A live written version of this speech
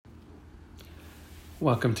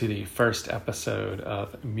Welcome to the first episode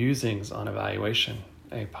of Musings on Evaluation,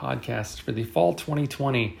 a podcast for the fall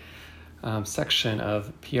 2020 section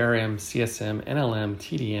of PRM, CSM, NLM,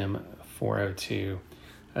 TDM 402,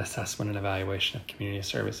 Assessment and Evaluation of Community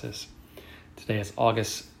Services. Today is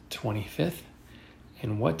August 25th,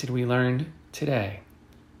 and what did we learn today?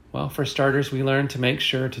 Well, for starters, we learned to make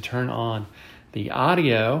sure to turn on the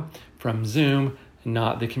audio from Zoom,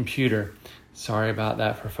 not the computer. Sorry about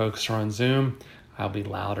that for folks who are on Zoom. I'll be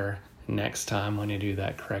louder next time when you do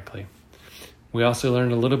that correctly. We also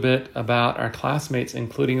learned a little bit about our classmates,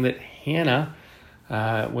 including that Hannah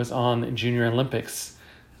was on the Junior Olympics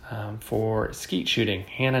for skeet shooting.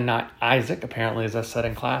 Hannah, not Isaac, apparently, as I said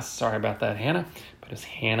in class. Sorry about that, Hannah, but it's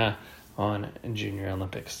Hannah on Junior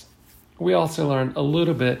Olympics. We also learned a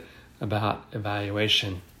little bit about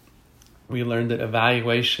evaluation. We learned that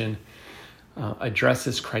evaluation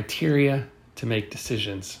addresses criteria to make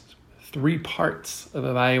decisions. 3 parts of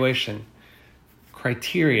evaluation.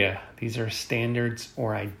 Criteria, these are standards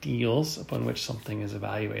or ideals upon which something is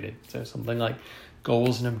evaluated. So something like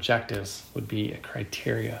goals and objectives would be a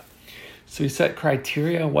criteria. So we set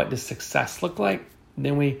criteria, what does success look like?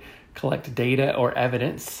 Then we collect data or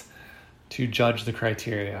evidence to judge the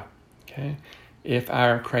criteria. Okay. If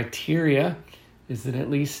our criteria is that at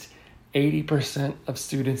least 80% of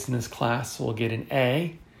students in this class will get an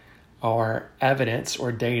A, our evidence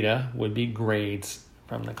or data would be grades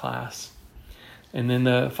from the class. And then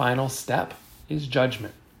the final step is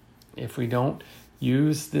judgment. If we don't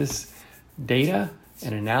use this data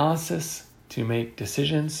and analysis to make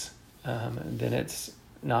decisions, then it's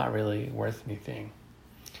not really worth anything.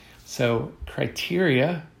 So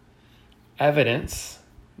criteria, evidence,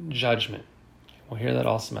 judgment. We'll hear that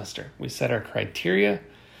all semester. We set our criteria,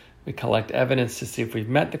 we collect evidence to see if we've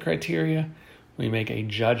met the criteria, we make a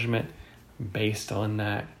judgment based on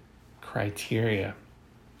that criteria.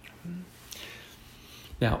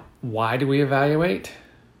 Now, why do we evaluate?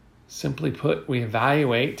 Simply put, we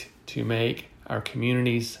evaluate to make our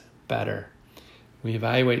communities better. We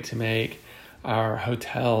evaluate to make our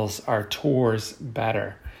hotels, our tours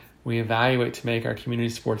better. We evaluate to make our community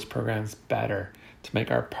sports programs better, to make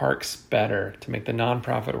our parks better, to make the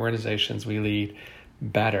nonprofit organizations we lead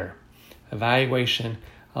better. Evaluation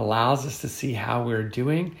allows us to see how we're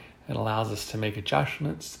doing. It allows us to make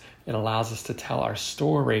adjustments. It allows us to tell our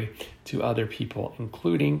story to other people,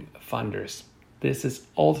 including funders. This is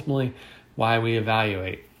ultimately why we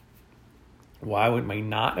evaluate. Why would we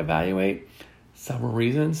not evaluate? Several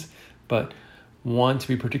reasons, but one to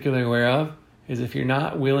be particularly aware of is if you're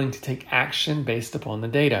not willing to take action based upon the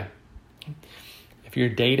data. If your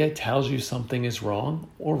data tells you something is wrong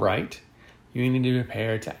or right, you need to be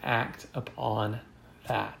prepared to act upon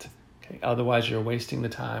that. Okay? Otherwise, you're wasting the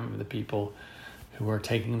time of the people who are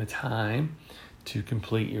taking the time to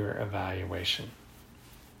complete your evaluation.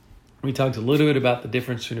 We talked a little bit about the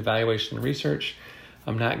difference between evaluation and research.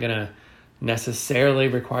 I'm not going to necessarily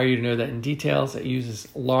require you to know that in details. It uses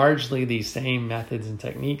largely the same methods and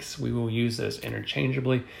techniques. We will use those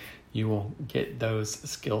interchangeably. You will get those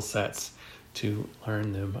skill sets to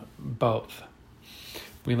learn them both.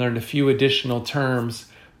 We learned a few additional terms: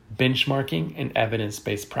 benchmarking and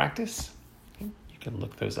evidence-based practice. You can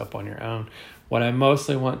look those up on your own. What I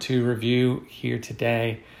mostly want to review here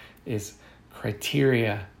today is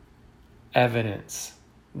criteria, evidence,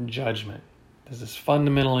 judgment. This is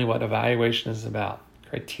fundamentally what evaluation is about.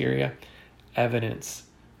 Criteria, evidence,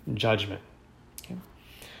 judgment. Okay.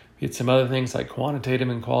 We had some other things like quantitative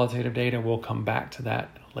and qualitative data. We'll come back to that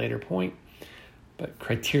at a later point. But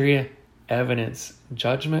criteria, evidence,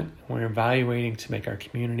 judgment, we're evaluating to make our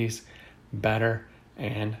communities better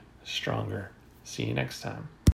and stronger. See you next time.